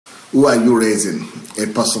Who are you raising? A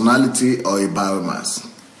personality or a biomass?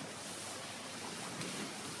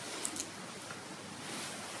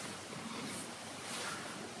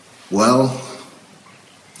 Well,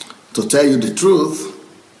 to tell you the truth,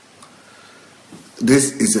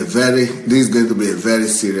 this is going to be a very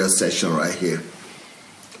serious session right here,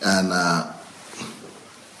 and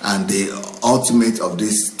the ultimate of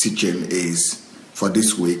this teaching is for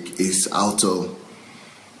this week is how to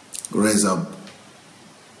raise up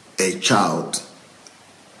a child,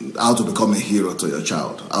 how to become a hero to your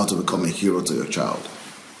child, how to become a hero to your child,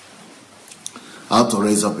 how to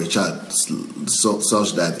raise up a child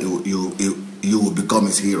such that you will become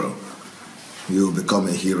his hero. You will become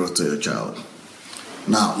a hero to your child.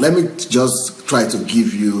 Now, let me just try to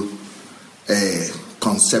give you a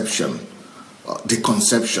conception. The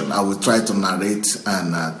conception, I will try to narrate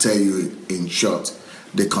and tell you in short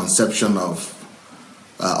the conception of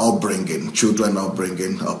upbringing, children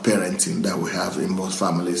upbringing or parenting that we have in most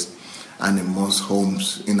families and in most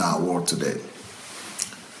homes in our world today.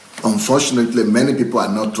 Unfortunately, many people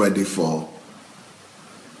are not ready for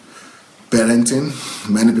parenting.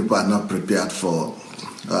 Many people are not prepared for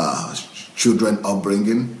children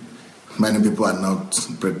upbringing. Many people are not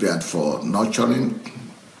prepared for nurturing,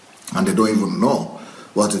 and they don't even know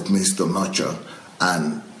what it means to nurture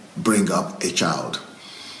and bring up a child.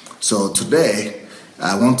 So today,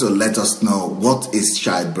 I want to let us know what is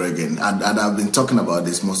child bringing, and I've been talking about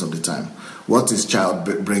this most of the time. What is child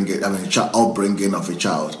bringing? Upbringing of a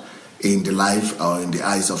child in the life or in the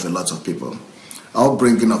eyes of a lot of people.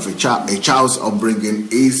 Upbringing of a child's upbringing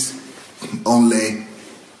is only,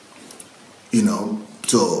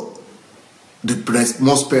 to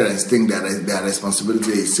most parents think that their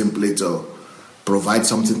responsibility is simply to provide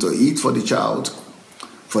something to eat for the child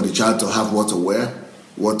to have what to wear,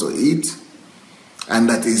 what to eat, and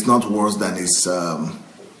that is not worse than his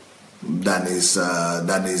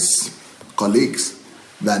colleagues,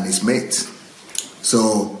 than his mates.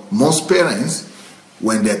 So most parents,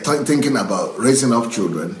 when they're thinking about raising up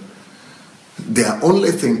children, they are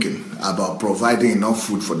only thinking about providing enough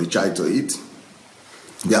food for the child to eat.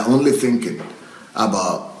 They are only thinking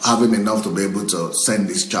about having enough to be able to send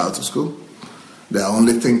this child to school. They are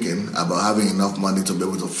only thinking about having enough money to be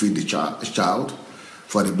able to feed the child,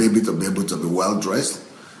 for the baby to be able to be well dressed,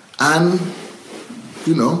 and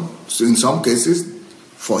so in some cases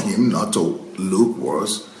for him not to look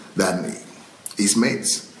worse than his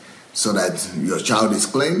mates, so that your child is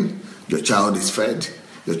clean, your child is fed,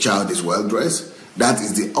 your child is well dressed. That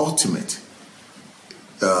is the ultimate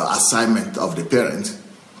assignment of the parent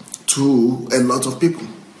to a lot of people.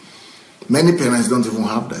 Many parents don't even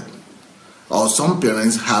have that, or some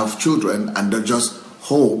parents have children and they just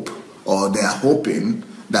hope, or they are hoping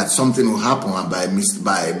that something will happen and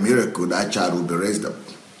by a miracle that child will be raised up.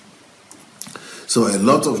 So a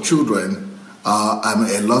lot of children,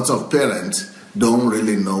 a lot of parents don't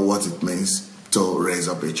really know what it means to raise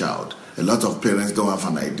up a child. A lot of parents don't have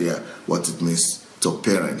an idea what it means to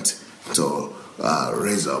parent, to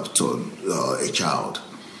raise up to a child.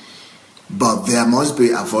 But there must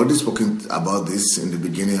be, I've already spoken about this in the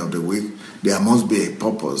beginning of the week, there must be a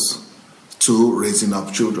purpose to raising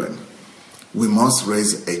up children. We must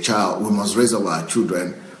raise a child, we must raise up our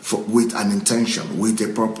children with an intention, with a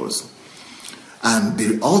purpose. And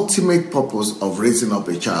the ultimate purpose of raising up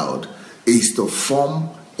a child is to form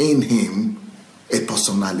in him a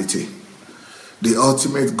personality. The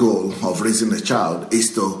ultimate goal of raising a child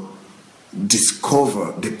is to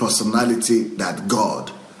discover the personality that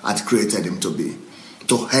God had created him to be,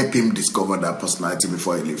 to help him discover that personality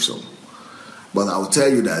before he leaves home. But I will tell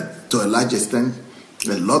you that to a large extent,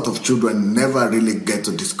 a lot of children never really get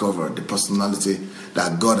to discover the personality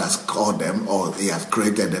that God has called them or he has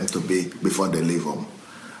created them to be before they leave home.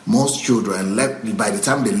 Most children, by the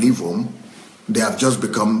time they leave home, they have just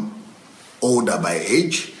become older by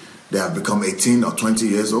age. They have become 18 or 20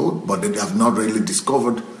 years old, but they have not really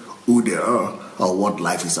discovered who they are or what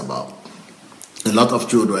life is about. A lot of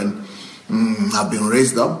children have been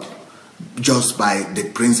raised up just by the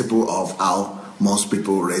principle of how most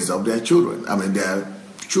people raise up their children. I mean, their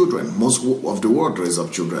children, most of the world raise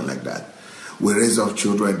up children like that. We raise up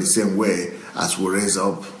children the same way as we raise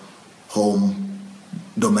up home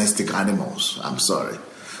domestic animals. I'm sorry.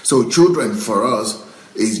 So children for us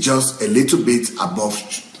is just a little bit above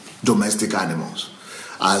domestic animals.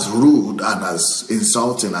 As rude and as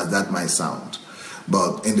insulting as that might sound.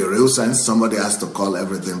 But in the real sense, somebody has to call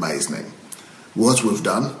everything by its name. What we've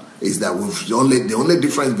done is that the only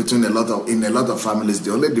difference between in a lot of families,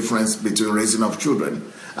 the only difference between raising up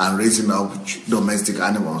children and raising up domestic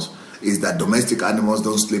animals is that domestic animals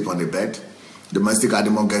don't sleep on the bed Domestic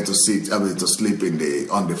animals get to to sleep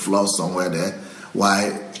on the floor somewhere there,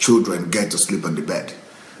 while children get to sleep on the bed.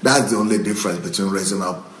 That's the only difference between raising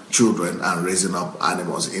up children and raising up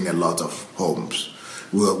animals in a lot of homes.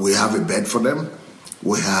 We have a bed for them,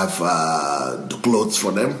 we have the clothes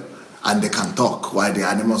for them, and they can talk while the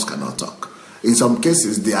animals cannot talk. In some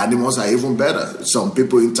cases, the animals are even better. Some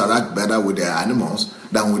people interact better with their animals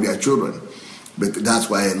than with their children. But that's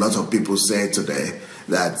why a lot of people say today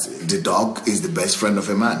that the dog is the best friend of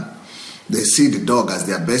a man. They see the dog as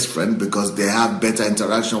their best friend because they have better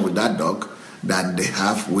interaction with that dog than they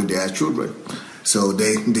have with their children. So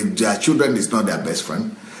their children is not their best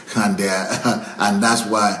friend. And that's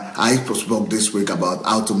why I spoke this week about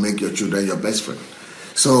how to make your children your best friend.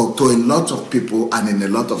 So to a lot of people and in a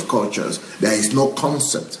lot of cultures, there is no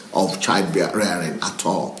concept of child rearing at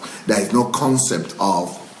all. There is no concept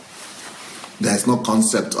of parenting. There is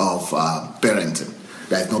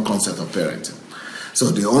no concept of parenting.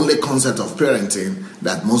 So the only concept of parenting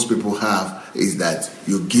that most people have is that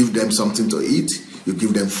you give them something to eat, you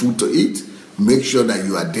give them food to eat, make sure that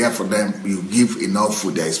you are there for them, you give enough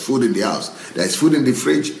food. There is food in the house, there is food in the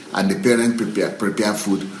fridge, and the parent prepare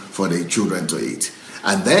food for the children to eat.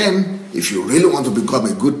 And then, if you really want to become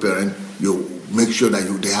a good parent, you make sure that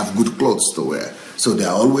they have good clothes to wear. So they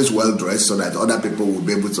are always well dressed so that other people will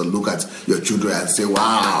be able to look at your children and say,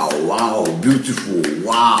 wow, wow, beautiful,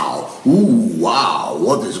 wow, ooh, wow,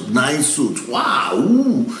 what a nice suit, wow,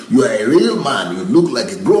 ooh, you are a real man, you look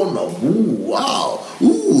like a grown-up, ooh, wow,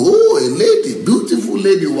 ooh, oh, a lady, beautiful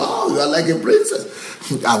lady, wow, you are like a princess.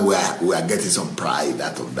 And we are getting some pride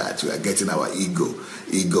out of that. We are getting our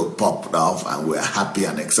ego popped off, and we are happy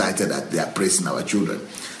and excited that they are praising our children.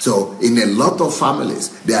 So in a lot of families,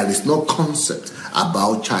 there is no concept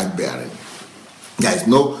about childbearing. There is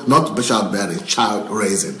not childbearing, child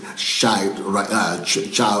raising, child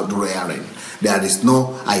rearing. There is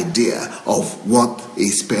no idea of what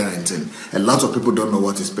is parenting. A lot of people don't know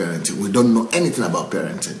what is parenting. We don't know anything about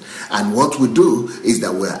parenting. And what we do is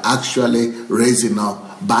that we're actually raising up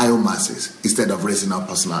biomasses instead of raising up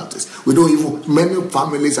personalities. Many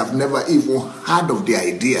families have never even heard of the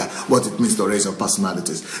idea what it means to raise up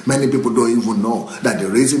personalities. Many people don't even know that the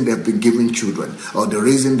reason they have been given children or the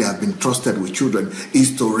reason they have been trusted with children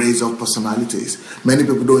is to raise up personalities. Many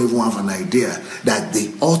people don't even have an idea that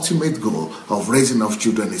the ultimate goal of raising up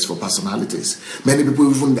children is for personalities. Many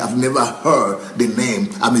people even have never heard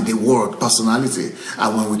the word personality.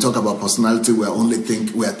 And when we talk about personality, we are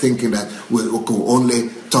thinking that we could only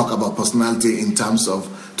talk about personality in terms of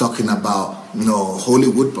talking about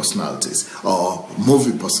Hollywood personalities or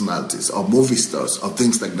movie personalities or movie stars or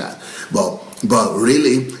things like that. But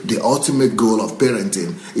really, the ultimate goal of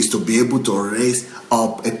parenting is to be able to raise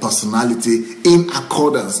up a personality in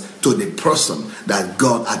accordance to the person that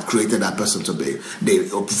God had created that person to be. The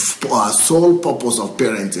sole purpose of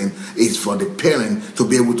parenting is for the parent to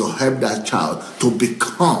be able to help that child to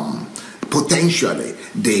become potentially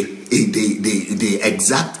the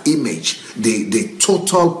exact image, the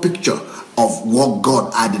total picture of what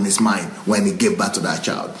God had in his mind when he gave birth to that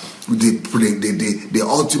child. The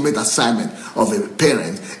ultimate assignment of a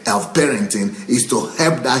parent, of parenting, is to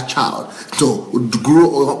help that child to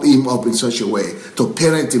grow him up in such a way, to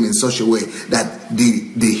parent him in such a way that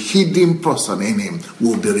the hidden person in him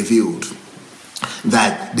will be revealed,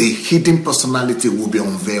 that the hidden personality will be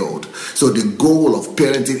unveiled. So the goal of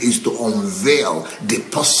parenting is to unveil the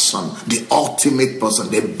person, the ultimate person,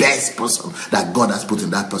 the best person that God has put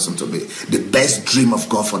in that person to be, the best dream of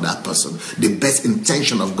God for that person, the best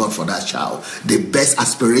intention of God for that child, the best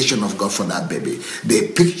aspiration of God for that baby.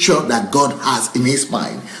 The picture that God has in his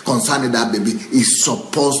mind concerning that baby is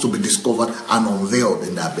supposed to be discovered and unveiled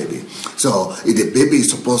in that baby. So the baby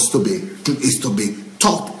is supposed to be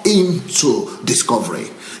taught into discovery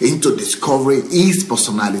his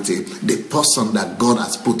personality, the person that God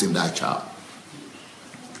has put in that child.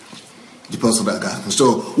 The person that God.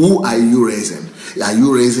 So who are you raising? Are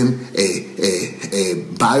you raising a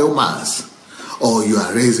biomass, or you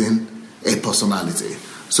are raising a personality?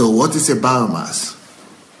 So what is a biomass?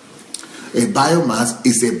 A biomass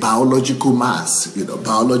is a biological mass.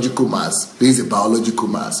 Biological mass. This is a biological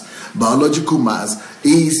mass. Biological mass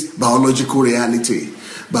is biological reality.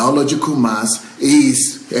 Biological mass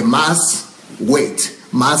is a mass weight.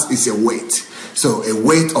 Mass is a weight. So a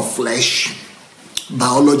weight of flesh,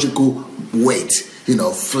 biological weight,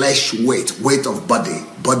 flesh weight, weight of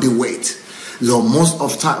body weight. So most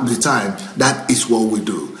of the time, that is what we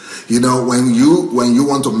do. When you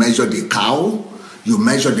want to measure the cow, you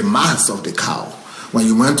measure the mass of the cow. When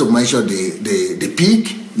you want to measure the pig,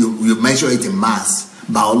 you measure it in mass.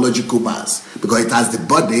 biological mass, because it has the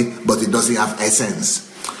body, but it doesn't have essence.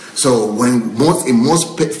 So in most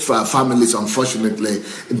families, unfortunately,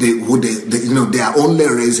 they are only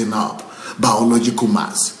raising up biological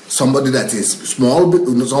mass. Somebody that is small,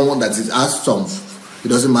 someone that has some, it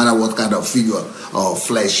doesn't matter what kind of figure or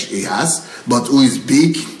flesh he has, but who is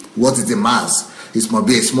big, what is the mass? It must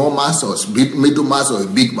be a small mass or a middle mass or a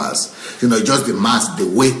big mass. Just the mass, the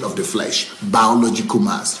weight of the flesh, biological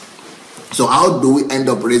mass. So how do we end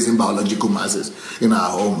up raising biological masses in our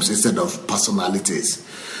homes instead of personalities?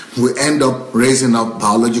 We end up raising up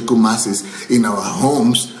biological masses in our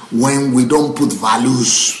homes when we don't put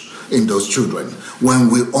values in those children, when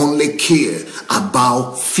we only care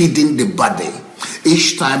about feeding the body.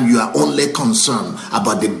 Each time you are only concerned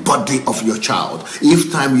about the body of your child,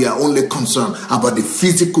 each time you are only concerned about the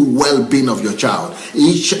physical well-being of your child,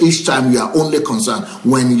 each time you are only concerned,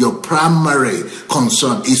 when your primary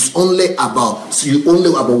concern is only about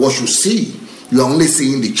what you see, you are only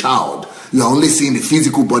seeing the child. You are only seeing the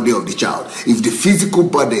physical body of the child. If the physical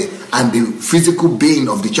body and the physical being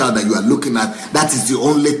of the child that you are looking at, that is the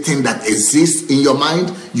only thing that exists in your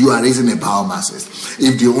mind, you are raising a biomasses.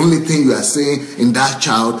 If the only thing you are seeing in that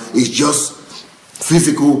child is just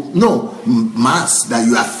physical mass that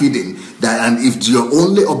you are feeding, and if your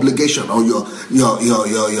only obligation or your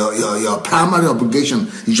primary obligation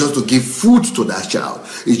is just to give food to that child,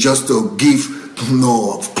 is just to give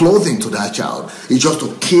clothing to that child, it's just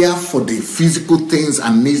to care for the physical things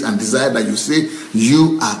and needs and desire that you see,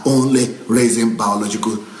 you are only raising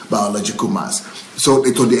biological mass. So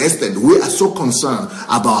to the extent we are so concerned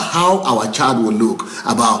about how our child will look,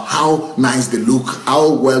 about how nice they look,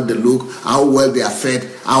 how well they look, how well they are fed,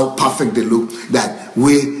 how perfect they look, that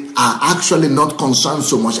we are actually not concerned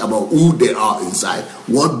so much about who they are inside,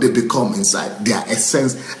 what they become inside, their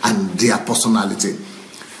essence and their personality.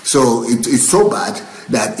 So it's so bad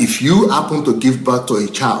that if you happen to give birth to a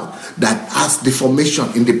child that has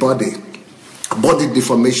deformation in the body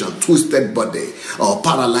deformation, twisted body or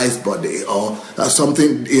paralyzed body or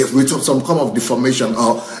something with some kind of deformation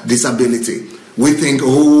or disability, we think,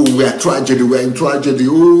 we are tragedy, we're in tragedy,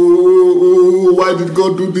 why did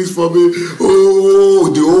God do this for me?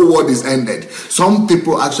 The whole world is ended. Some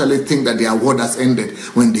people actually think that their world has ended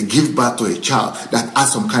when they give birth to a child that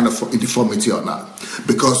has some kind of deformity or not.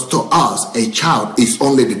 Because to us, a child is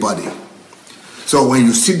only the body. So when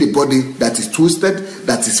you see the body that is twisted,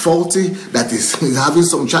 that is faulty, that is having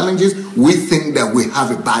some challenges, we think that we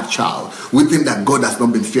have a bad child. We think that God has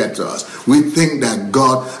not been fair to us. We think that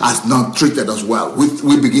God has not treated us well.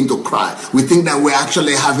 We begin to cry. We think that we're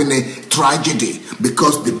actually having a tragedy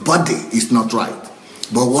because the body is not right.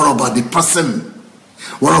 But what about the person?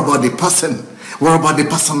 What about the person? What about the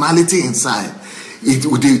personality inside?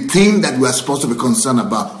 The thing that we are supposed to be concerned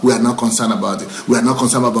about, we are not concerned about it. We are not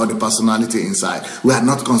concerned about the personality inside. We are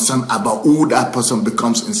not concerned about who that person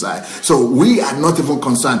becomes inside. So we are not even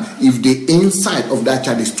concerned if the inside of that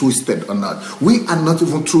child is twisted or not. We are not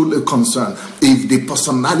even truly concerned if the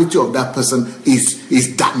personality of that person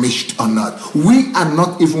is damaged or not. We are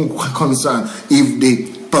not even concerned if the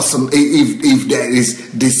person, if there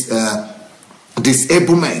is this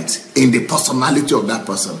disablement in the personality of that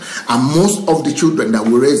person. And most of the children that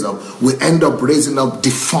we raise up, we end up raising up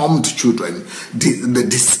deformed children, the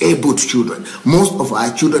disabled children. Most of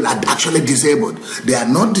our children are actually disabled. They are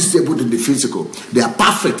not disabled in the physical. They are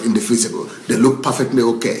perfect in the physical. They look perfectly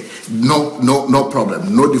okay. No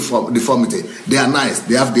problem. No deformity. They are nice.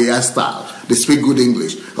 They have the hairstyle. They speak good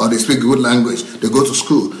English or they speak good language. They go to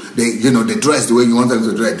school. They dress the way you want them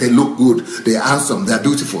to dress. They look good. They are handsome. They are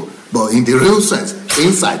beautiful. But in the real sense,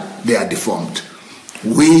 inside, they are deformed.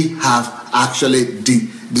 We have actually the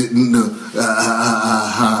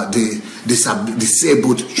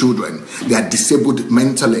disabled children. They are disabled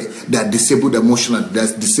mentally. They are disabled emotionally. They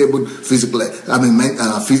are disabled physically.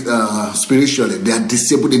 Spiritually. They are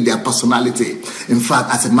disabled in their personality. In fact,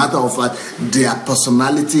 as a matter of fact, their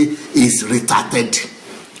personality is retarded.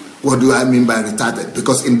 What do I mean by retarded?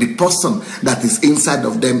 Because in the person that is inside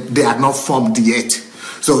of them, they are not formed yet.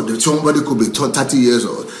 So somebody could be 30 years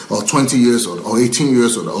old, or 20 years old, or 18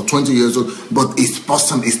 years old, or 20 years old, but his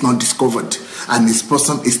person is not discovered, and his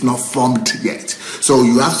person is not formed yet. So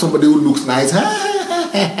you have somebody who looks nice,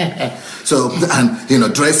 so,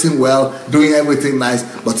 and dressing well, doing everything nice,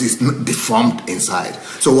 but it's deformed inside.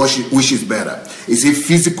 So which is better? Is it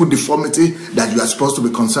physical deformity that you are supposed to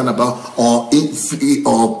be concerned about, or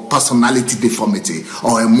personality deformity,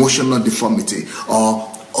 or emotional deformity, or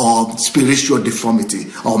spiritual deformity,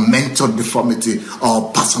 or mental deformity,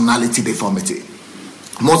 or personality deformity?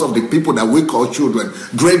 Most of the people that we call children,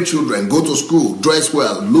 great children, go to school, dress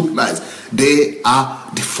well, look nice, they are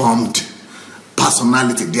deformed.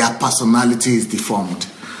 Personality, their personality is deformed.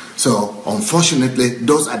 So unfortunately,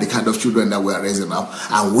 those are the kind of children that we are raising up,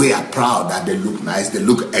 and we are proud that they look nice, they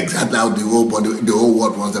look exactly how the whole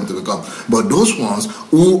world wants them to become. But those ones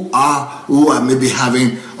who are maybe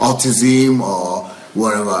having autism or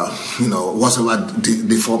whatever, whatever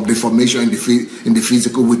deformation in the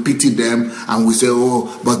physical, we pity them and we say, oh,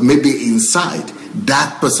 but maybe inside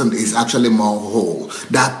that person is actually more whole,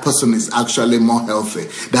 that person is actually more healthy,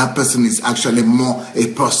 that person is actually more a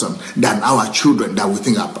person than our children that we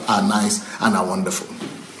think are nice and are wonderful.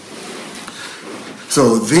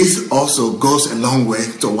 So this also goes a long way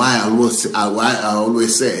to why I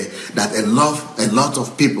always say that a lot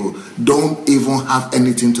of people don't even have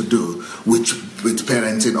anything to do with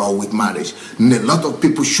parenting or with marriage. And a lot of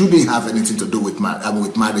people shouldn't have anything to do with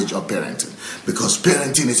marriage or parenting, because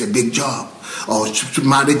parenting is a big job, or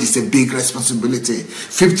marriage is a big responsibility.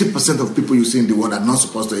 50% of people you see in the world are not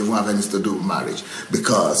supposed to even have anything to do with marriage,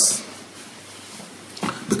 because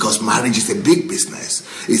marriage is a big business.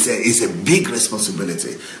 It's a big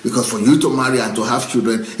responsibility. Because for you to marry and to have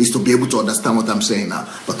children is to be able to understand what I'm saying now.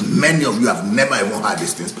 But many of you have never even heard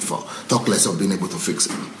these things before. Talk less of being able to fix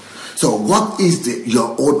it. So what is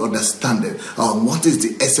your own understanding? What is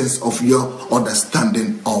the essence of your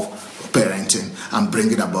understanding of parenting and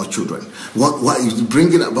bringing about children? What is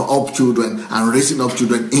bringing about children and raising up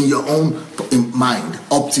children in your own mind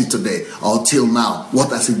up to today or till now? What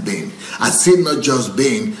has it been? Has it not just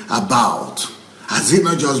been about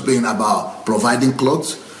providing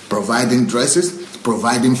clothes, providing dresses,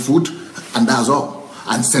 providing food, and that's all,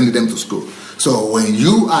 and sending them to school? So when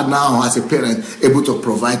you are now, as a parent, able to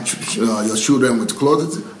provide your children with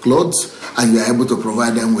clothes, and you are able to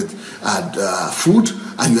provide them with food,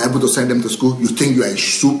 and you are able to send them to school, you think you are a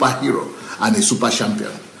superhero and a super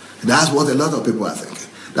champion. That's what a lot of people are thinking.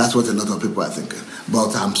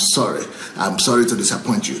 But I'm sorry to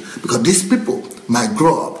disappoint you, because these people might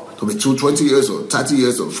grow up to be 20 years old, 30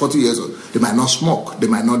 years old, 40 years old. They might not smoke, they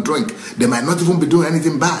might not drink, they might not even be doing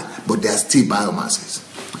anything bad, but they are still biomasses.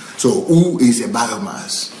 So who is a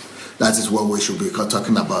biomass? That is what we should be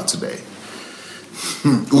talking about today.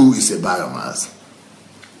 Who is a biomass?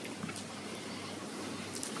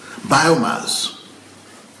 Biomass.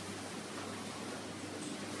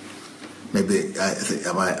 Maybe I think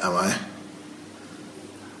am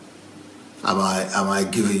I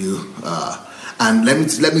giving you? And let me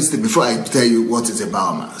say, before I tell you what is a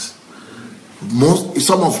biomass.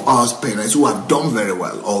 Some of us parents who have done very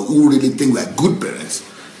well, or who really think we are good parents,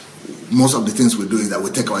 most of the things we do is that we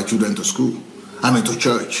take our children to school, to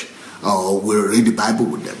church, or we read the Bible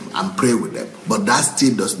with them and pray with them. But that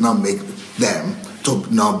still does not make them to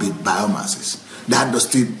not be biomasses. That does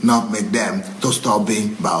still not make them to stop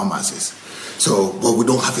being biomasses. So, but we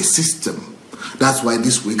don't have a system. That's why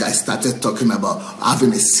this week I started talking about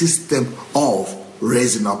having a system of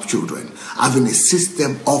raising up children, having a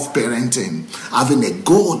system of parenting, having a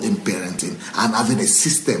goal in parenting, and having a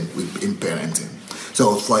system in parenting.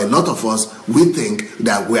 So for a lot of us, we think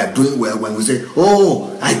that we are doing well when we say,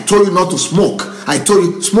 oh, I told you not to smoke. I told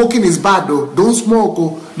you, smoking is bad though. Don't smoke,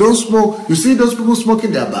 oh, don't smoke. You see those people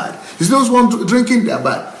smoking, they're bad. You see those ones drinking, they're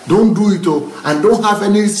bad. Don't do it, oh, and don't have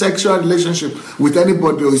any sexual relationship with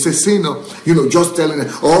anybody. Or you say, sin, just telling them,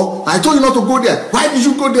 oh, I told you not to go there. Why did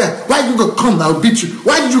you go there? Why did you go? Come, I'll beat you.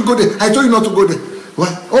 Why did you go there? I told you not to go there. What?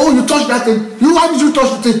 Oh, you touched that thing. Why did you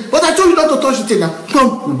touch the thing? But I told you not to touch the thing. Now,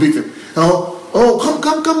 come, we'll beat him. Oh,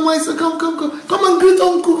 come, my son, come and greet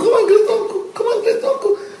uncle, come and greet uncle, come on,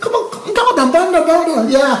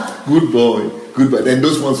 yeah, good boy. Then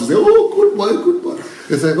those ones will say, oh, good boy.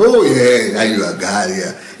 They say, oh yeah, you are God,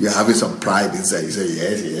 yeah, you're having some pride inside. You say,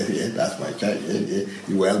 yes, that's my child, yeah,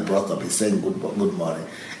 you well brought up. He's saying good morning,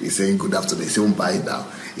 he's saying good afternoon, he won't buy it now,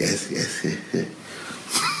 yes.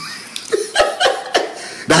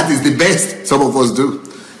 That is the best some of us do.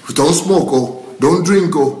 Don't smoke, don't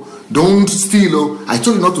drink, don't steal. I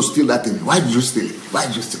told you not to steal that thing. Why did you steal it? Okay,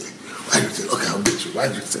 I'll get you. Why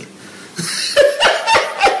did you steal it?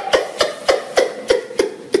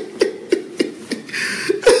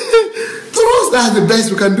 To us, that's the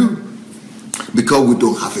best we can do. Because we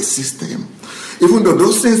don't have a system. Even though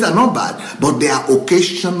those things are not bad, but they are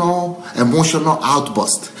occasional emotional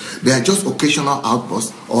outbursts. They are just occasional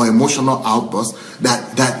outbursts or emotional outbursts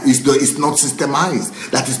that is not systemized,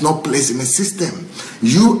 that is not placed in a system.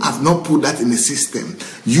 You have not put that in a system.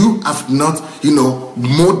 You have not,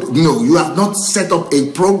 you have not set up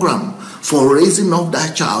a program for raising up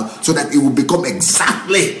that child so that it will become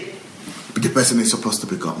exactly the person is supposed to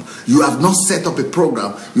become. You have not set up a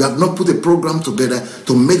program. You have not put a program together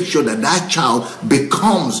to make sure that that child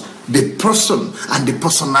becomes the person and the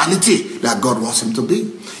personality that God wants him to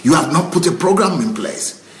be. You have not put a program in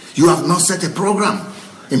place. You have not set a program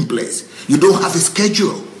in place. You don't have a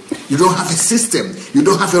schedule. You don't have a system. You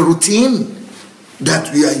don't have a routine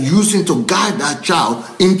that you are using to guide that child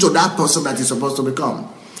into that person that he's supposed to become.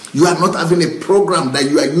 You are not having a program that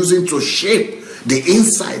you are using to shape the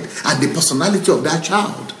inside and the personality of that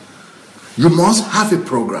child. You must have a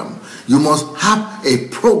program. You must have a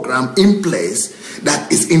program in place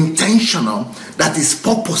that is intentional, that is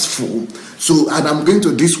purposeful. So, and I'm going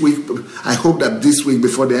to this week, I hope that this week,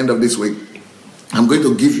 before the end of this week, I'm going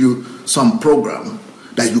to give you some program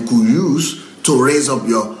that you could use to raise up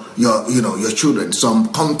your children,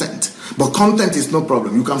 some content. But content is no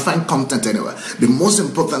problem. You can find content anywhere. The most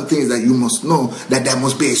important thing is that you must know that there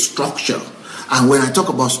must be a structure. And when I talk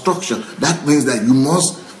about structure, that means that you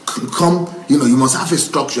must you must have a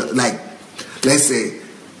structure. Like, let's say,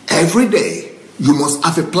 every day, you must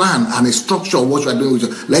have a plan and a structure of what you are doing with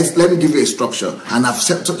your. Let me give you a structure. And I've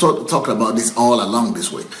talked about this all along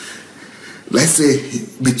this week. Let's say,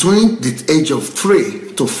 between the age of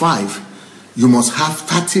 3 to 5, you must have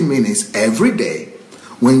 30 minutes every day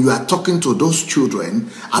when you are talking to those children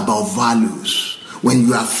about values. When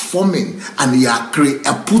you are forming and you are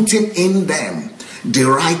putting in them the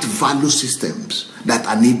right value systems that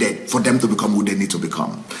are needed for them to become who they need to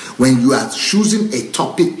become. When you are choosing a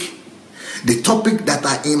topic, the topic that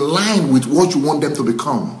are in line with what you want them to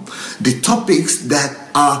become, the topics that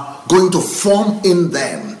are going to form in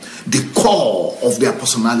them the core of their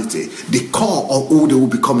personality, the core of who they will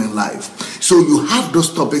become in life. So you have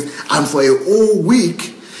those topics, and for a whole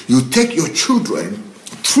week, you take your children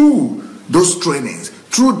through those trainings,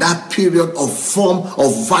 through that period of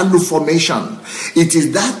value formation. It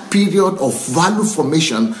is that period of value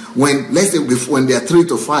formation when, let's say, when they are 3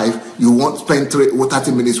 to 5, you want to spend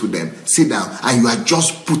 30 minutes with them, sit down, and you are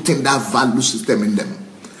just putting that value system in them.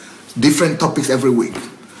 Different topics every week.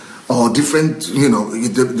 Or different,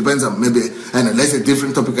 it depends on maybe, let's say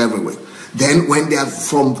different topic every week. Then when they are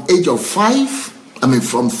from age of 5,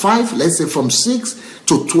 from 5, let's say from 6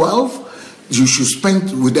 to 12, you should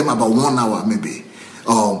spend with them about 1 hour maybe,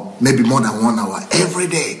 or maybe more than 1 hour every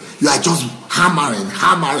day. You are just hammering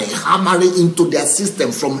into their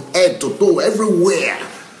system from head to toe, everywhere.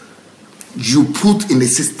 You put in a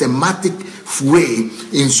systematic way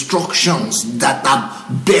instructions that are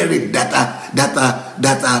buried, that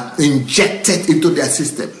are injected into their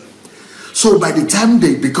system. So by the time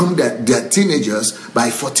they become their teenagers, by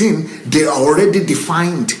 14, they are already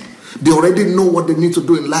defined. They already know what they need to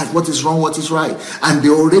do in life, what is wrong, what is right, and they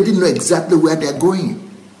already know exactly where they're going.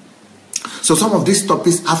 So some of these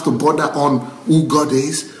topics have to border on who God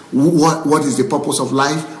is, what is the purpose of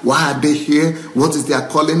life, why are they here, what is their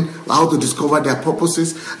calling, how to discover their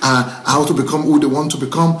purposes, how to become who they want to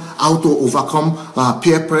become, how to overcome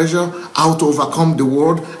peer pressure, how to overcome the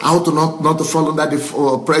world, how to not to fall under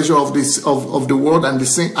the pressure of the world and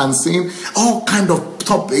sin, all kind of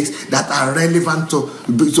topics that are relevant to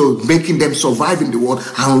making them survive in the world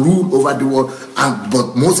and rule over the world,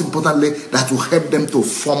 but most importantly, that will help them to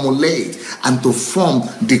formulate and to form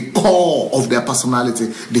the core of their personality,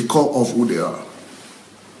 the core of who they are.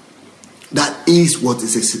 That is what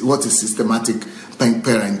is systematic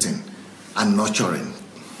parenting and nurturing.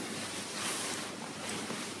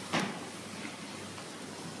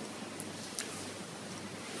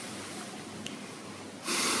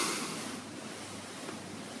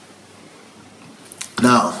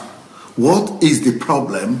 Now, what is the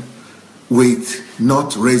problem with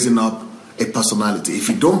not raising up a personality? If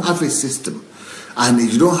you don't have a system, and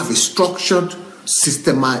if you don't have a structured,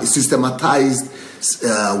 systematized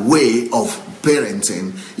way of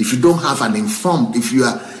parenting, if you don't have an informed, if you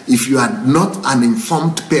are not an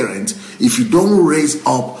informed parent, if you don't raise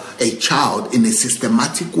up a child in a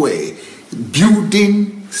systematic way,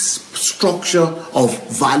 building structure of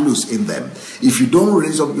values in them, if you don't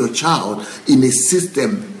raise up your child in a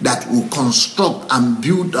system that will construct and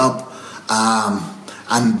build up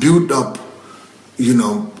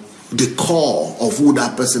the core of who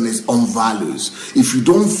that person is on values, if you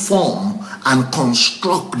don't form and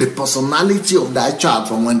construct the personality of that child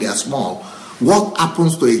from when they are small, what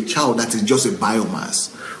happens to a child that is just a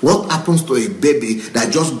biomass? What happens to a baby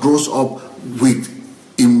that just grows up with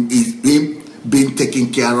him being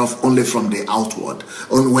taken care of only from the outward?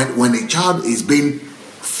 And when a child is being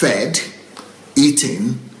fed,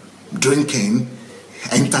 eating, drinking,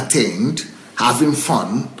 entertained, having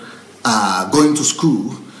fun, going to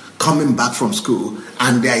school, coming back from school,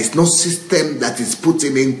 and there is no system that is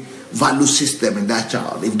putting in value system in that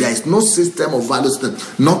child, if there is no system of value system,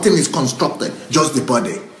 nothing is constructed, just the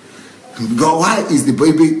body. God, why is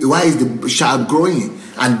the child growing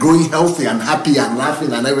and growing healthy and happy and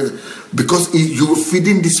laughing and everything? Because you are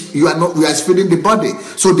feeding this, you are feeding the body.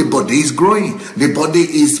 So the body is growing, the body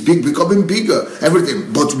is becoming bigger,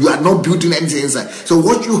 everything, but you are not building anything inside. So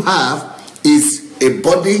what you have is a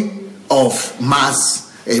body of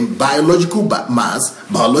mass, a biological mass,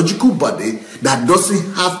 biological body that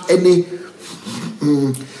doesn't have any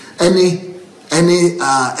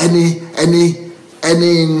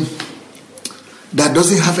that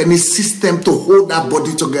doesn't have any system to hold that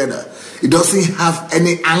body together. It doesn't have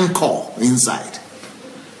any anchor inside.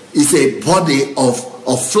 It's a body of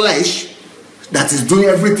flesh that is doing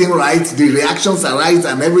everything right. The reactions are right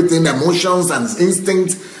and everything, emotions and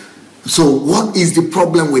instincts. So what is the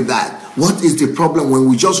problem with that? What is the problem when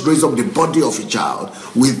we just raise up the body of a child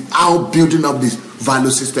without building up this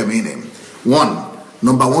value system in him?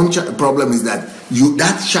 Number one problem is that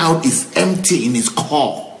that child is empty in his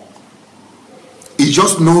core. He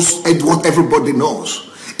just knows what everybody knows.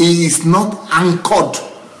 He is not anchored.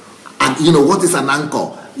 And you know what is an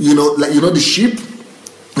anchor? The sheep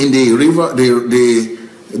in the river,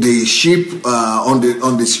 the sheep on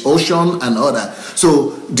the ocean and all that.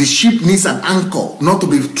 So the sheep needs an anchor, not to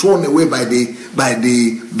be thrown away by the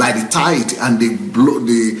tide and the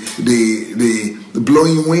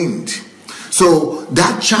blowing wind. So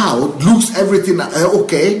that child looks everything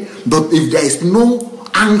okay, but if there is no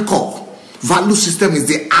anchor, value system is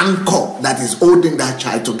the anchor that is holding that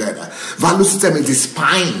child together. Value system is the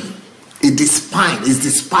spine. It's the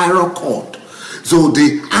spiral cord. So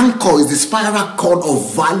the anchor is the spiral cord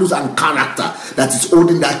of values and character that is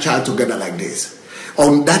holding that child together like this.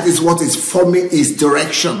 That is what is forming his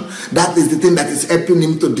direction. That is the thing that is helping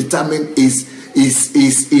him to determine that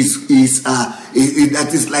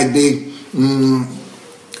is like the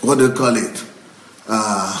what do you call it?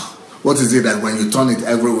 What is it that when you turn it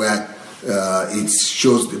everywhere, it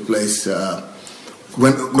shows the place?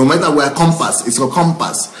 No matter where, compass, it's a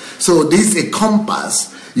compass. So this is a compass.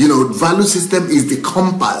 Value system is the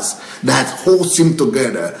compass that holds him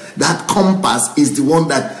together. That compass is the one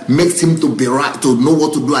that makes him to be right, to know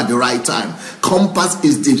what to do at the right time. Compass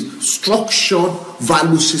is the structured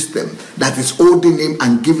value system that is holding him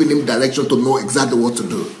and giving him direction to know exactly what to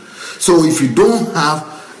do. So if you don't have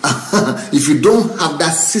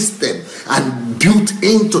that system and built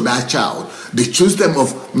into that child, the system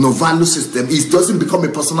of value system, it doesn't become a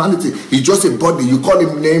personality. It's just a body. You call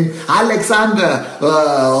him name Alexander,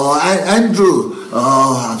 or Andrew,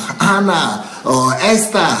 or Anna, or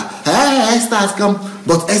Esther. Hey, Esther has come,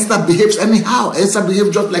 but Esther behaves anyhow. Esther behaves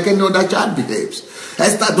just like any other child behaves.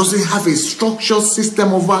 Esther doesn't have a structured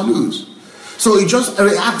system of values. So he just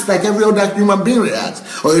reacts like every other human being reacts.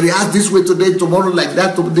 Or he reacts this way today, tomorrow like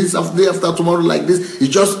that, this day after tomorrow like this. He's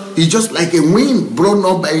just like a wind, blown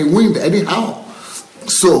up by a wind anyhow.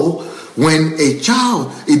 So when a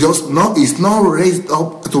child is not raised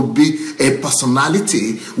up to be a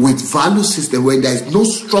personality with value system, when there is no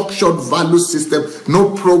structured value system,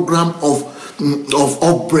 no program of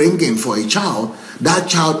upbringing for a child, that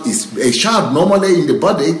child is a child normally in the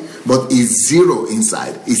body, but is zero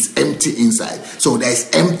inside, is empty inside. So there is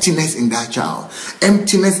emptiness in that child.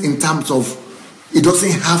 Emptiness in terms of, it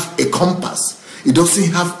doesn't have a compass. It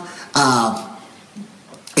doesn't have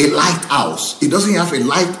a lighthouse. It doesn't have a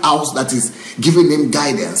lighthouse that is giving him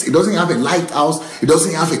guidance. It doesn't have a lighthouse. It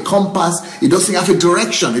doesn't have a compass. It doesn't have a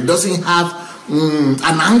direction. It doesn't have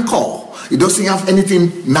an anchor. It doesn't have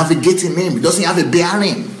anything navigating him. It doesn't have a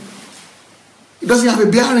bearing. It doesn't have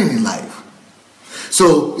a bearing in life.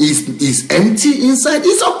 So he's empty inside.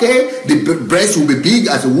 It's okay. The breast will be big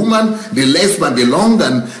as a woman. The legs might be long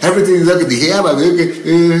and everything is okay. The hair might be okay.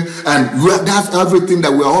 And that's everything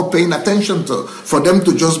that we're all paying attention to. For them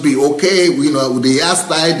to just be okay, the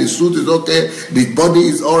hairstyle, the suit is okay, the body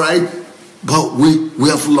is all right. But we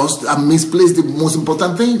have lost and misplaced the most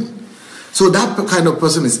important thing. So that kind of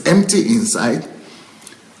person is empty inside.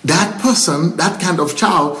 That person, that kind of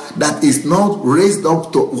child that is not raised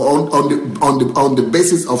up to on the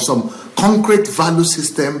basis of some concrete value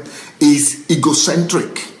system is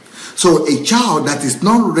egocentric. So a child that is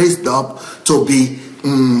not raised up to be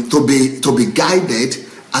guided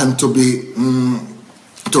and to be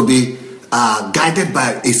guided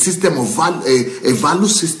by a system of a value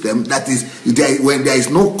system that is there, when there is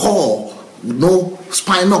no core, no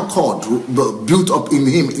spinal cord built up in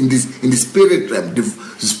him, in the spirit realm, the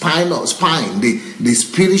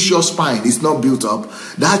spiritual spine is not built up.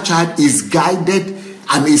 That child is guided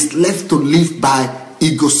and is left to live by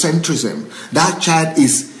egocentrism. That child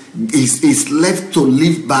is is left to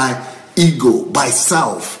live by ego, by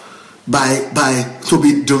self, to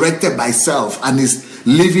be directed by self, and is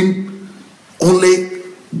living only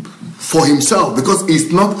for himself, because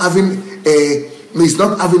he's not having a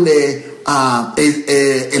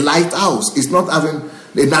lighthouse. He's not having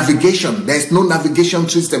a navigation. There's no navigation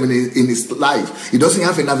system in his life. He doesn't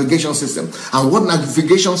have a navigation system. And what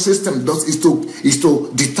navigation system does is to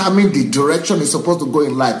determine the direction he's supposed to go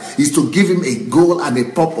in life, is to give him a goal and a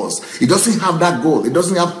purpose. He doesn't have that goal. He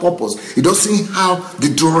doesn't have purpose. He doesn't have the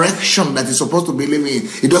direction that he's supposed to be living in.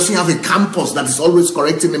 He doesn't have a campus that is always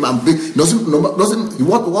correcting him, and how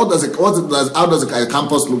does a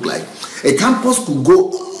campus look like? A campus could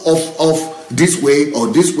go off this way or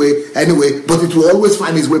this way anyway, but it will always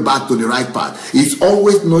find its way back to the right path. It's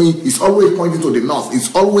always knowing, it's always pointing to the north,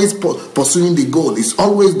 it's always pursuing the goal, it's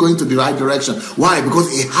always going to the right direction. Why?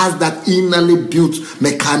 Because it has that innerly built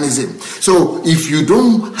mechanism. So if you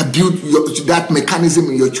don't build that mechanism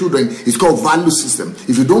in your children, it's called value system.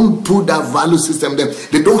 If you don't put that value system there,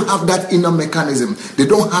 they don't have that inner mechanism. They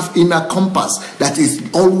don't have inner compass that is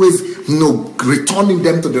always returning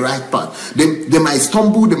them to the right path. They might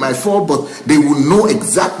stumble, they might fall, but they will know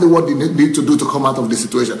exactly what they need to do to come out of the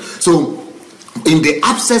situation. So in the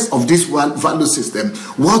absence of this value system,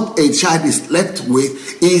 what a child is left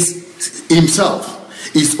with is himself.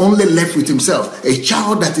 Is only left with himself. A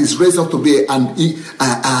child that is raised up to be a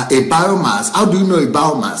biomass. How do you know a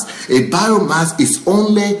biomass? A biomass is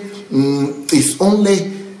only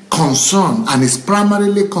concerned, and is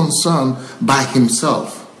primarily concerned by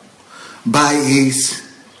himself, by his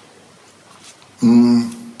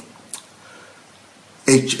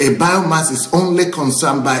a biomass is only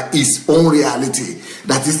concerned by his own reality,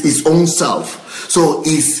 that is his own self. So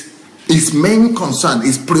his main concern,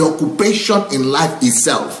 his preoccupation in life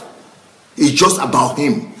itself is just about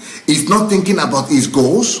him. He's not thinking about his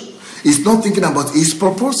goals. He's not thinking about his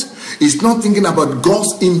purpose. He's not thinking about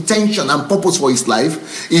God's intention and purpose for his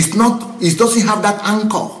life. He doesn't have that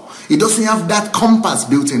anchor. He doesn't have that compass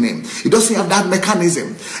built in him. He doesn't have that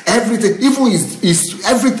mechanism. Everything, even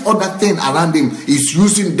every other thing around him, is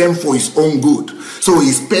using them for his own good. So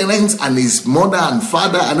his parents and his mother and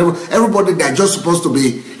father and everybody, they're just supposed to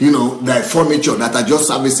be, their furniture that are just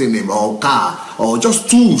servicing him, or car, or just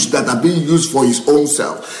tools that are being used for his own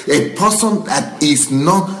self. A person that is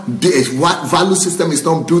not, what value system is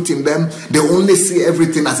not built in them, they only see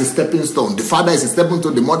everything as a stepping stone. The father is a stepping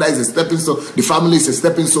stone, the mother is a stepping stone, the family is a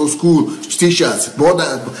stepping stone, school, teachers,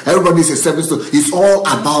 brother, everybody is a stepping stone. It's all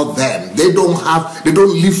about them. They don't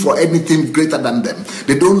live for anything greater than them.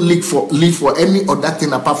 They don't live for any other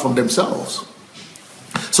thing apart from themselves.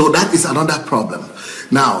 So that is another problem.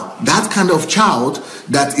 Now, that kind of child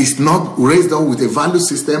that is not raised up with a value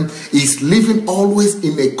system is living always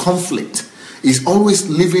in a conflict. Is always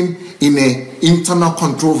living in an internal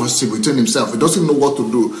controversy between himself. He doesn't know what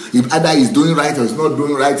to do. If either he's doing right or he's not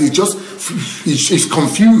doing right, he's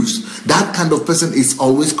confused. That kind of person is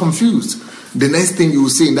always confused. The next thing you will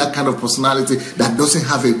see in that kind of personality that doesn't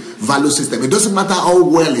have a value system, it doesn't matter how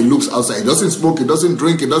well it looks outside. It doesn't smoke, it doesn't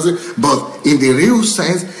drink, but in the real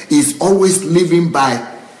sense, he's always living by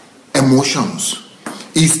emotions.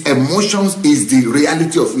 His emotions is the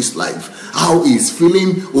reality of his life. How he's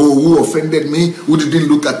feeling, who offended me, who didn't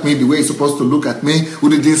look at me the way he's supposed to look at me, who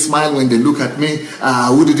didn't smile when they look at me,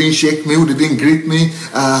 who didn't shake me, who didn't greet me,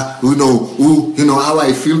 how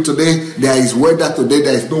I feel today. There is weather today,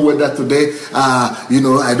 there is no weather today,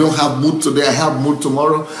 I don't have mood today, I have mood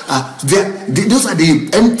tomorrow. Those are the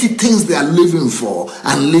empty things they are living for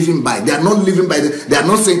and living by. They are not living by, they are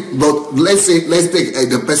not saying, but let's take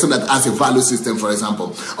the person that has a value system, for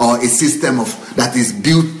example, or a system that is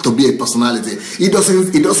built to be a personality. It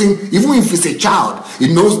doesn't, even if it's a child,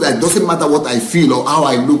 it knows that it doesn't matter what I feel or how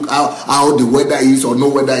I look, how the weather is or no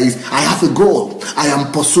weather is. I have a goal. I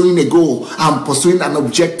am pursuing a goal. I'm pursuing an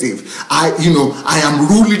objective. I am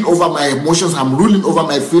ruling over my emotions. I'm ruling over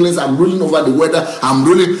my feelings. I'm ruling over the weather.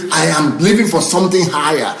 I am living for something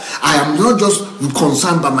higher. I am not just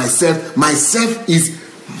concerned by myself. Myself is,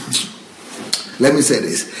 let me say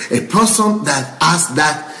this, a person that has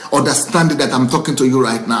that understanding that I'm talking to you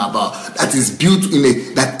right now about, that is built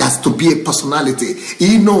that has to be a personality.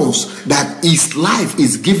 He knows that his life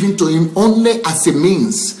is given to him only as a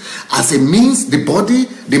means, the body,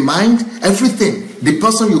 the mind, everything. The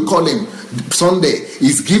person you call him Sunday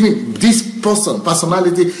is given, this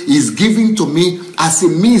personality is given to me as a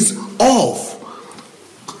means of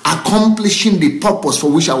accomplishing the purpose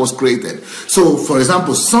for which I was created. So, for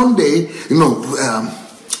example, Sunday,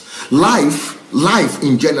 life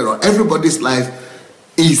in general, everybody's life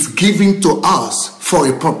is given to us for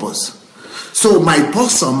a purpose. So my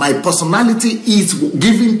personality is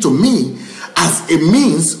given to me as a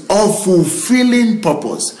means of fulfilling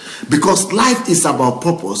purpose, because life is about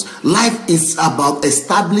purpose. Life is about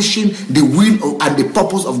establishing the will and the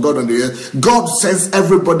purpose of God on the earth. God sends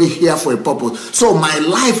everybody here for a purpose. So my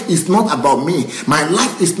life is not about me. My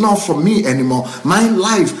life is not for me anymore. My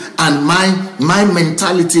life and my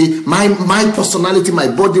mentality, my personality, my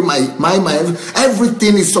body, my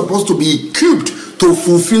everything is supposed to be equipped to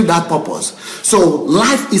fulfill that purpose. So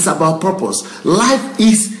life is about purpose. Life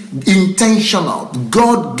is intentional.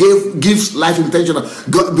 God gives life intentional,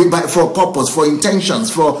 for purpose, for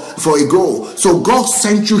intentions, for a goal. So God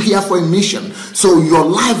sent you here for a mission. So your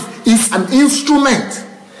life is an instrument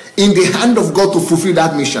in the hand of God to fulfill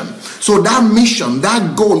that mission. So that mission,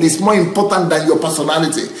 that goal is more important than your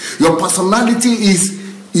personality. Your personality is,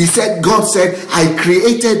 God said,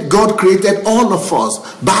 God created all of us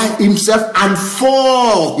by himself and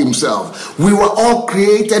for himself. We were all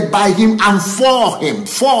created by him and for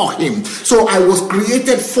him. So I was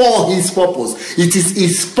created for his purpose. It is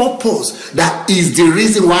his purpose that is the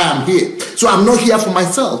reason why I'm here. So I'm not here for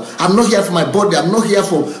myself. I'm not here for my body. I'm not here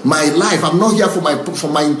for my life. I'm not here for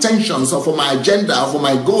my intentions or for my agenda or for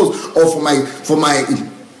my goals or for my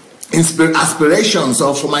aspirations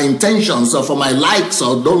or for my intentions or for my likes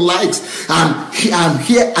or don't likes. I'm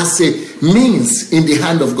here as a means in the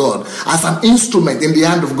hand of God, as an instrument in the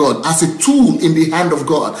hand of God, as a tool in the hand of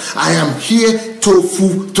God. I am here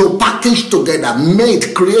to package together,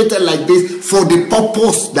 created like this for the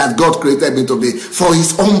purpose that God created me to be, for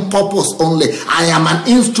his own purpose only. I am an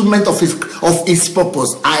instrument of his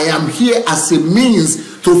purpose. I am here as a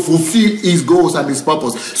means to fulfill his goals and his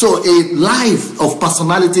purpose. So a life of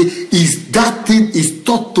personality is that thing is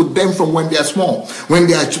taught to them from when they are small. When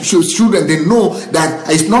they are children, they know that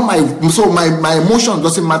it's not my emotion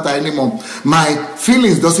doesn't matter anymore. My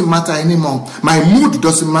feelings doesn't matter anymore. My mood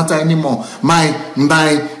doesn't matter anymore. My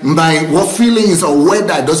what feelings or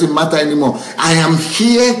weather doesn't matter anymore. I am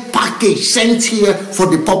here, packaged, sent here for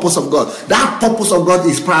the purpose of God. That purpose of God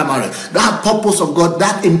is primary. That purpose of God,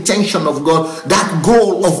 that intention of God, that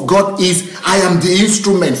goal of God is, I am the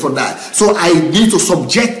instrument for that. So I need to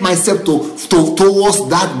subject myself towards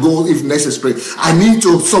that goal if necessary. I need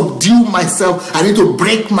to subdue myself. I need to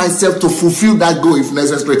break myself to fulfill that goal if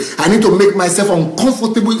necessary. I need to make myself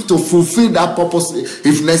uncomfortable to fulfill that purpose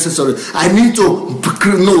if necessary. I need to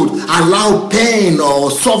allow pain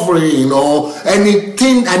or suffering or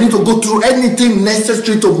anything. I need to go through anything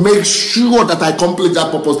necessary to make sure that I accomplish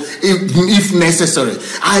that purpose if necessary.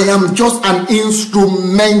 I am just an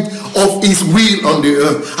instrument of his will on the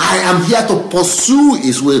earth. I am here to pursue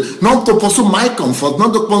his will, not to pursue my comfort,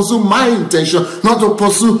 not to pursue my intention, not to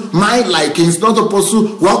pursue my likings, not to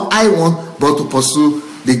pursue what I want, but to pursue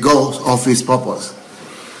the goals of his purpose.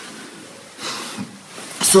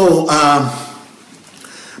 So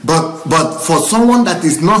but for someone that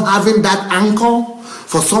is not having that anchor,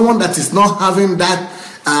 for someone that is not having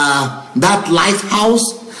that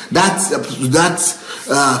lighthouse, that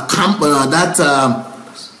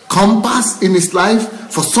compass in his life,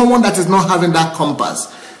 for someone that is not having that compass,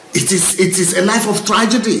 it is a life of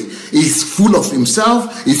tragedy. He's full of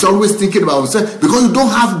himself. He's always thinking about himself, because you don't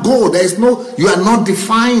have goal. You are not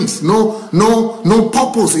defined. No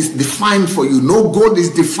purpose is defined for you. No goal is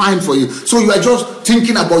defined for you. So you are just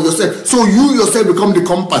thinking about yourself. So you yourself become the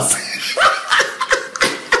compass.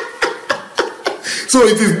 So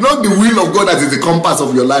it is not the will of God that is the compass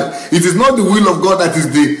of your life. It is not the will of God that is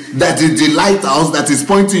the lighthouse that is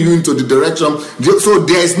pointing you into the direction. So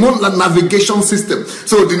there is no navigation system.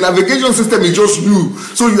 So the navigation system is just you.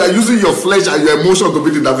 So you are using your flesh and your emotion to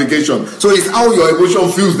be the navigation. So it's how your emotion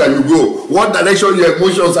feels that you go. What direction your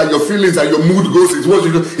emotions and your feelings and your mood goes is what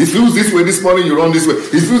you do. It feels this way this morning, you run this way.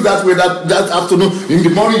 It feels that way that afternoon. In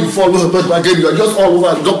the morning you follow again. You are just all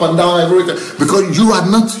over, up and down, everything. Because you are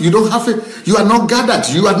not gathered.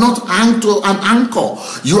 You are not anchored an anchor.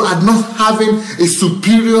 You are not having a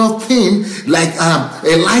superior thing like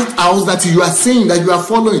a lighthouse that you are seeing, that you are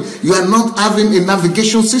following. You are not having a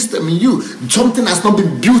navigation system in you. Something has not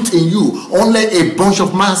been built in you. Only a bunch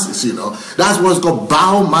of masses, That's what's called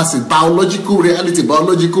biomass, biological reality,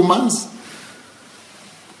 biological mass.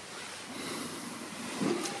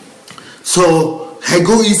 So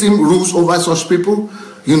egoism rules over such people.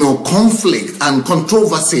 Conflict and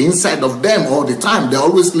controversy inside of them all the time. They're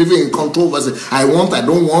always living in controversy. I want, I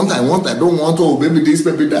don't want, I want, I don't want. Oh, maybe this,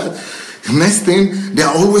 maybe that. Next thing, they're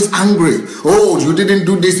always angry. Oh, you didn't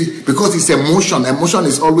do this, because it's emotion. Emotion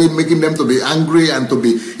is always making them to be angry and to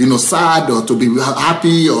be, sad, or to be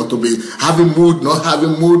happy, or to be having mood, not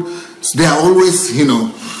having mood. So they are always,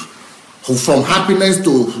 from happiness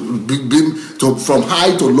from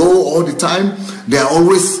high to low all the time. They are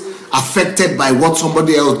always affected by what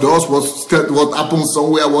somebody else does, what happens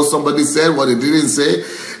somewhere, what somebody said, what they didn't say.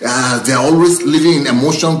 They are always living in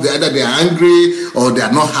emotions. Either they are angry, or they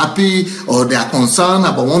are not happy, or they are concerned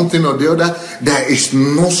about one thing or the other. There is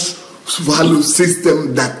no value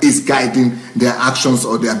system that is guiding their actions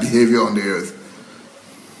or their behavior on the earth.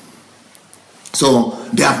 So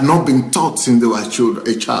they have not been taught since they were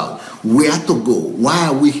a child where to go, why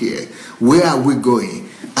are we here, where are we going,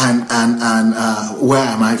 and where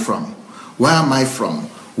am I from? Where am I from?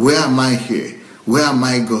 Where am I here? Where am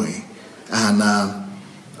I going? And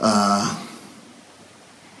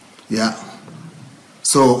yeah.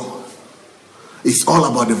 So it's all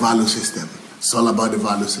about the value system. It's all about the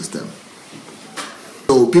value system.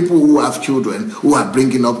 So people who have children, who are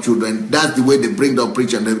bringing up children, that's the way they bring up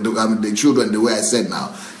preaching the children, the way I said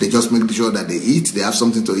now. They just make sure that they eat, they have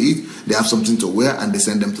something to eat, they have something to wear, and they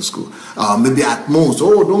send them to school. Maybe at most,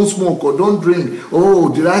 oh, don't smoke or don't drink.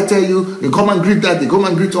 Oh, did I tell you? You come and greet daddy, come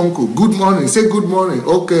and greet uncle. Good morning, say good morning.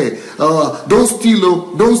 Okay. Don't steal,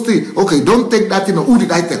 oh, don't steal. Okay, don't take that thing. Who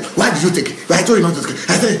did I tell? Why did you take it? I told you not to take it.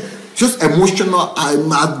 I said, just emotional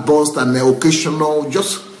outburst and occasional,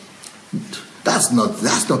 just... That's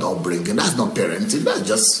not upbringing. That's not parenting. That's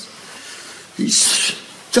just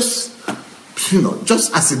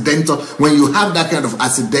accidental. When you have that kind of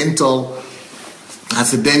accidental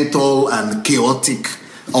and chaotic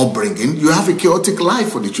upbringing, you have a chaotic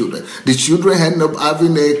life for the children. The children end up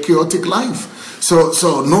having a chaotic life. So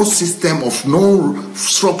no system of no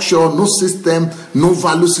structure, no system, no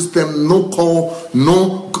value system, no core,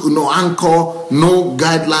 no anchor, no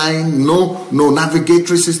guideline, no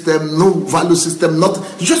navigatory system, no value system, not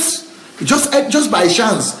just by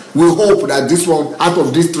chance we hope that this one, out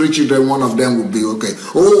of these three children, one of them will be okay.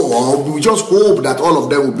 Oh, we just hope that all of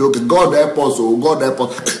them will be okay. God help us, oh God help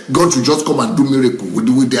us. God should just come and do miracle.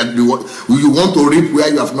 You want to reap where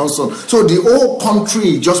you have not sown. So the whole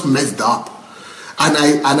country just messed up. And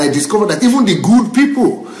I discovered that even the good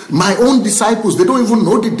people, my own disciples, they don't even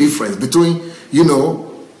know the difference between,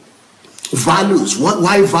 values.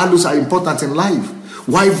 Why values are important in life.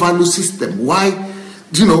 Why value system. Why,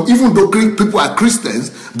 even though people are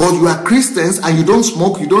Christians, but you are Christians and you don't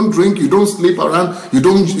smoke, you don't drink, you don't sleep around, you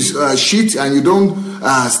don't cheat, and you don't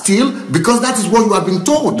steal, because that is what you have been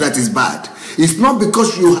told that is bad. It's not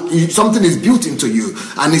because something is built into you,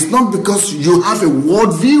 and it's not because you have a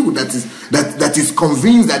worldview that is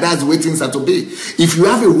convinced that that's the way things are to be. If you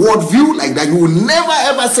have a worldview like that, you will never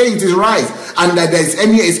ever say it is right and that there is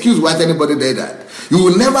any excuse why anybody did that. You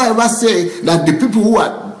will never ever say that the people who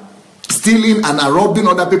are stealing and are robbing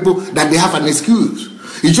other people, that they have an excuse.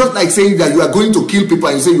 It's just like saying that you are going to kill people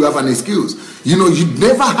and you say you have an excuse. You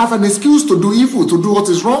never have an excuse to do evil, to do what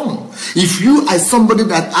is wrong. If you are somebody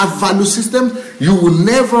that have value system, you will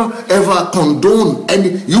never ever condone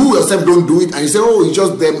any. You yourself don't do it, and you say, oh, it's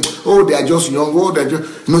just them. Oh, they are just young. Oh, they're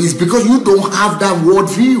just... No, it's because you don't have that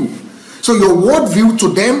worldview. So your worldview to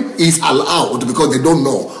them is allowed because they don't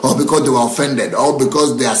know, or because they were offended, or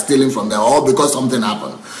because they are stealing from them, or because something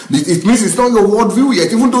happened. It means it's not your worldview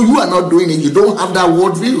yet. Even though you are not doing it, you don't have that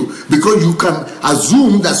worldview, because you can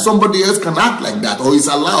assume that somebody else can act like that, or is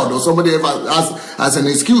allowed, or somebody else has an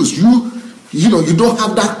excuse. You don't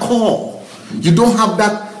have that core. You don't have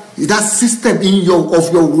that system of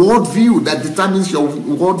your worldview that determines your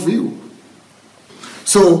worldview.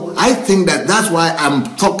 So I think that's why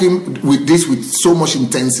I'm talking with this with so much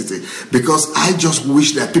intensity, because I just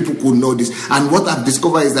wish that people could know this. And what I've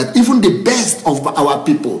discovered is that even the best of our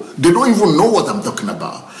people, they don't even know what I'm talking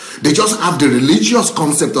about. They just have the religious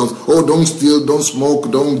concept of, oh, don't steal, don't smoke,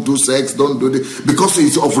 don't do sex, don't do this, because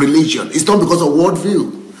it's of religion. It's not because of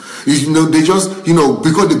worldview. They just,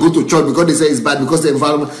 because they go to church, because they say it's bad, because the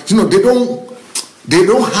environment, they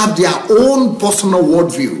don't have their own personal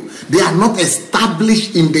worldview. They are not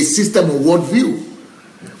established in the system of worldview,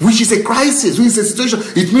 which is a crisis, which is a situation.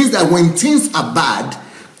 It means that when things are bad,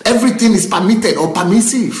 everything is permitted or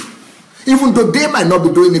permissive, even though they might not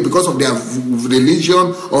be doing it because of their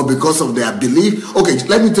religion or because of their belief. Okay,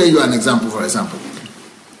 let me tell you an example. For example,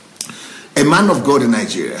 a man of God in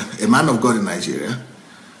Nigeria, can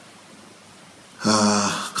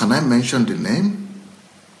I mention the name?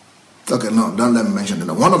 Okay, no, don't let me mention the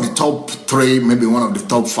name. One of the top 3, maybe one of the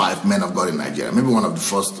top 5 men of God in Nigeria, maybe one of the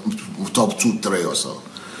first top 2, 3 or so,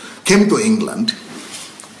 came to England,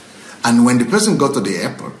 and when the person got to the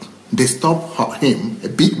airport, they stopped him, a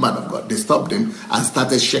big man of God, they stopped him and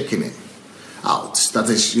started shaking him out,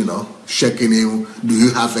 started, shaking him. Do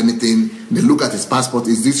you have anything? They look at his passport.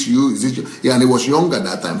 Is this you? Is this you? Yeah, and he was young at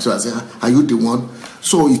that time. So I said, are you the one?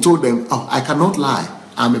 So he told them, oh, I cannot lie.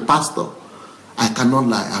 I'm a pastor. I cannot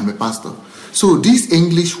lie. I'm a pastor. So this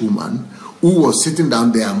English woman who was sitting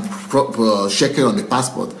down there and checking on the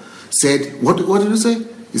passport said, what did you say?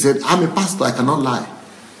 He said, I'm a pastor. I cannot lie.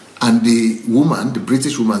 And the woman, the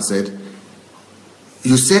British woman said,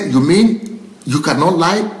 you mean you cannot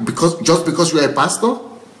lie just because you are a pastor?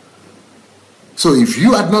 So if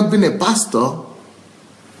you had not been a pastor,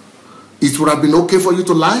 it would have been okay for you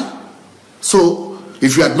to lie? So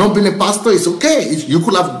if you had not been a pastor, it's okay. You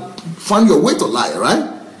could have found your way to lie, right?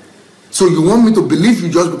 So you want me to believe you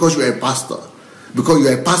just because you are a pastor? Because you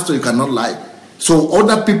are a pastor, you cannot lie. So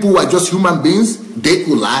other people who are just human beings, they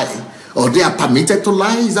could lie. Or they are permitted to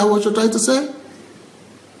lie? Is that what you're trying to say?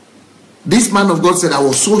 This man of God said, I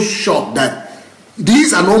was so shocked that this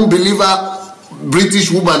is an unbeliever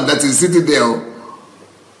British woman that is sitting there.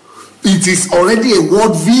 It is already a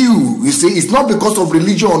worldview. You see, it's not because of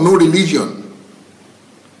religion or no religion.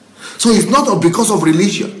 So it's not because of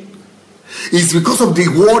religion. It's because of the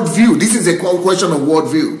worldview. This is a question of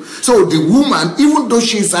worldview. So the woman, even though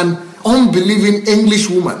she's an unbelieving English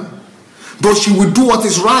woman, but she will do what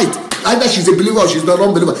is right. Either she's a believer or she's not an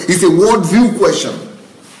unbeliever. It's a worldview question.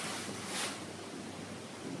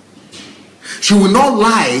 She will not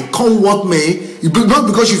lie, come what may, not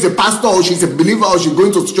because she's a pastor or she's a believer or she's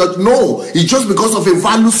going to church. No, it's just because of a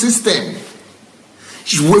value system.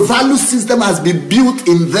 A value system has been built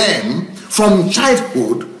in them from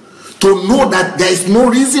childhood to know that there is no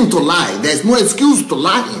reason to lie. There is no excuse to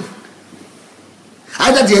lie.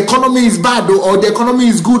 Either the economy is bad or the economy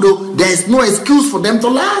is good, there is no excuse for them to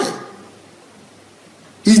lie.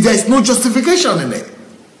 There is no justification in it.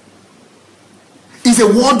 It's a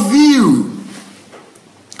worldview.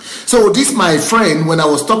 So this my friend, when I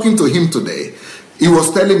was talking to him today, he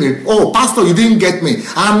was telling me, oh, pastor, you didn't get me.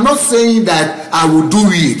 I'm not saying that I will do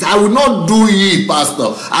it. I will not do it,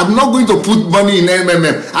 pastor. I'm not going to put money in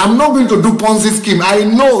MMM. I'm not going to do Ponzi scheme. I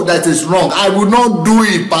know that is wrong. I will not do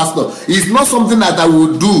it, pastor. It's not something that I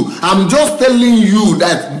will do. I'm just telling you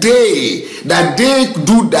that they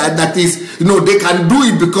do that is, they can do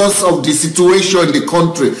it because of the situation in the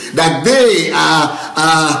country. That they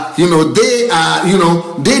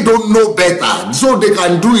don't know better. So they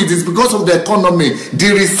can do it. It's because of the economy.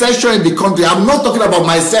 The recession in the country. I'm not talking about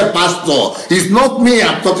myself, pastor. It's not me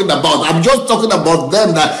I'm talking about. I'm just talking about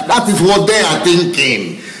them. That is what they are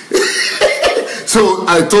thinking. So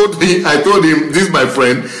I told him, this is my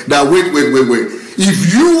friend, that wait.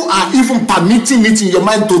 If you are even permitting it in your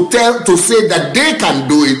mind to say that they can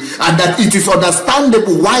do it and that it is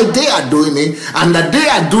understandable why they are doing it and that they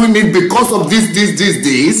are doing it because of this,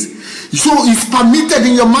 so it's permitted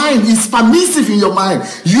in your mind. It's permissive in your mind.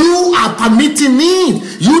 You are permitting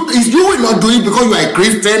it. You will not do it because you are a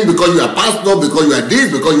Christian, because you are a pastor, because you are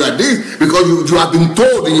this, because you have been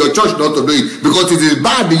told in your church not to do it, because it is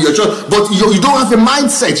bad in your church. But you don't have a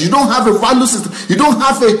mindset. You don't have a value system. You don't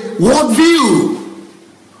have a worldview.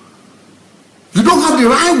 You don't have the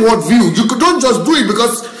right worldview. You don't just do it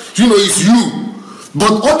because it's you.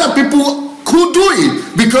 But other people could do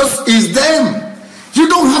it because it's them. You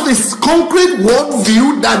don't have a concrete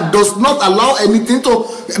worldview that does not allow anything to.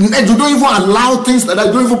 You don't even allow things that are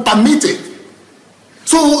don't even permit it.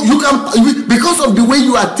 So you can, because of the way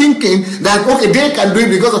you are thinking that okay they can do it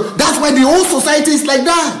because that's why the whole society is like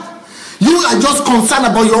that. You are just concerned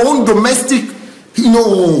about your own domestic,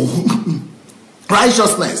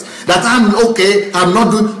 righteousness. That I'm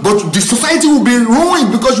not doing, but the society will be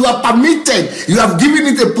ruined because you are permitted. You have given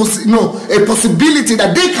it a possibility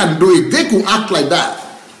that they can do it. They could act like that.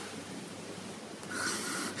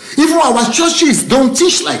 Even our churches don't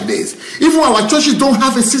teach like this. Even our churches don't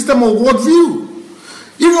have a system of worldview.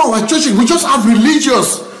 Even our churches, we just have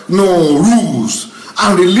religious rules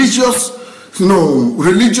and religious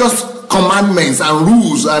commandments and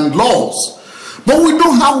rules and laws, but we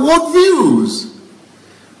don't have worldviews.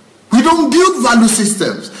 We don't build value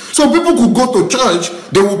systems. So people could go to church,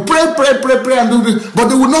 they will pray and do this, but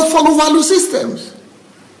they will not follow value systems.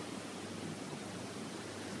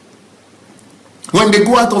 When they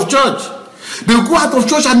go out of church, they will go out of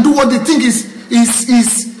church and do what they think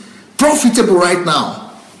is profitable right now.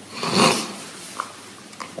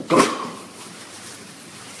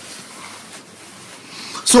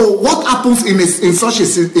 So what happens in such a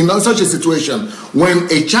situation when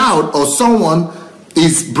a child or someone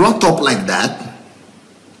is brought up like that?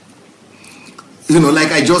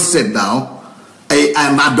 Like I just said now,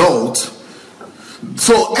 I'm adult.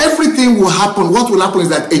 So everything will happen. What will happen is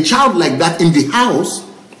that a child like that in the house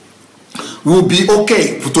will be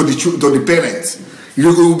okay to the parents.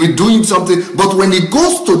 You will be doing something, but when it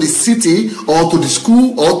goes to the city or to the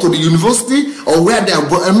school or to the university or where there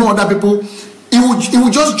are no other people, it will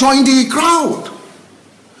just join the crowd.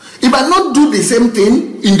 It might not do the same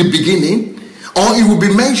thing in the beginning, or it will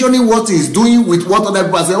be mentioning what he's doing with what other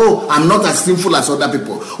people say. Oh, I'm not as sinful as other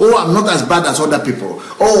people. Oh, I'm not as bad as other people.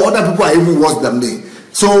 Oh, other people are even worse than me.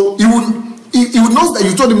 So he will know that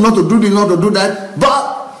you told him not to do this, not to do that.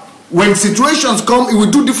 But when situations come, he will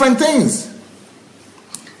do different things.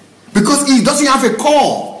 Because he doesn't have a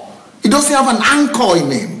core. He doesn't have an anchor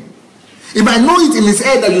in him. He might know it in his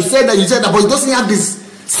head that you said that, but he doesn't have this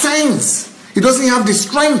sense. He doesn't have the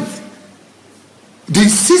strength. The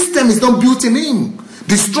system is not built in him.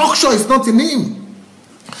 The structure is not in him.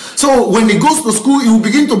 So when he goes to school, he will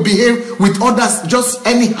begin to behave with others just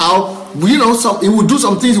anyhow. He will do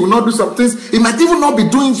some things, he will not do some things. He might even not be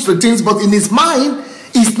doing the things, but in his mind,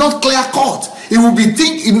 it's not clear cut. He will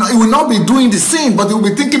not be doing the sin, but he will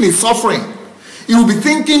be thinking he's suffering. He will be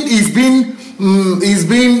thinking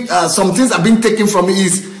some things have been taken from him.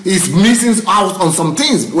 He's missing out on some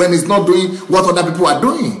things when he's not doing what other people are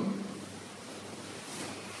doing.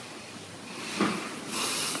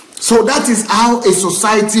 So that is how a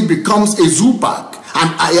society becomes a zoo park,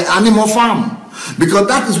 an animal farm. Because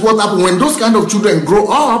that is what happens when those kind of children grow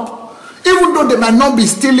up. Even though they might not be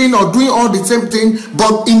stealing or doing all the same thing,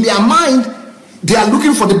 but in their mind, they are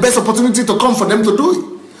looking for the best opportunity to come for them to do it.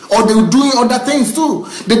 Or they're doing other things too.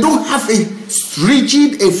 They don't have a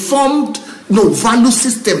rigid, a formed value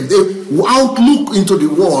system, the outlook into the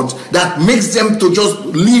world that makes them to just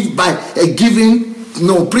live by a given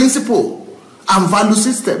principle and value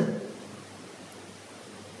system.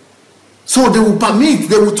 So they will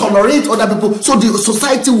tolerate other people. So the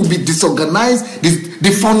society will be disorganized.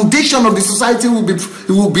 The foundation of the society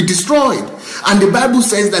will be destroyed. And the Bible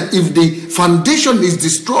says that if the foundation is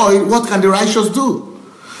destroyed, what can the righteous do?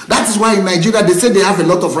 That is why in Nigeria they say they have a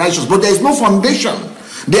lot of righteous, but there is no foundation.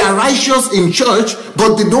 They are righteous in church,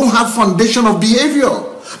 but they don't have foundation of behavior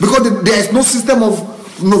because there is no system of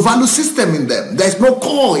value system in them. There is no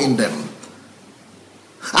core in them.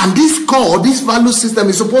 And this core, this value system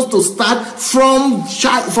is supposed to start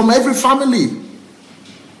from every family.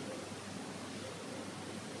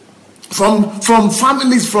 From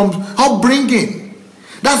families, from upbringing.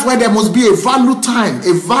 That's why there must be a value time,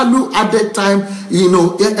 a value added time,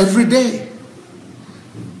 every day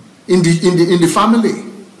in the family.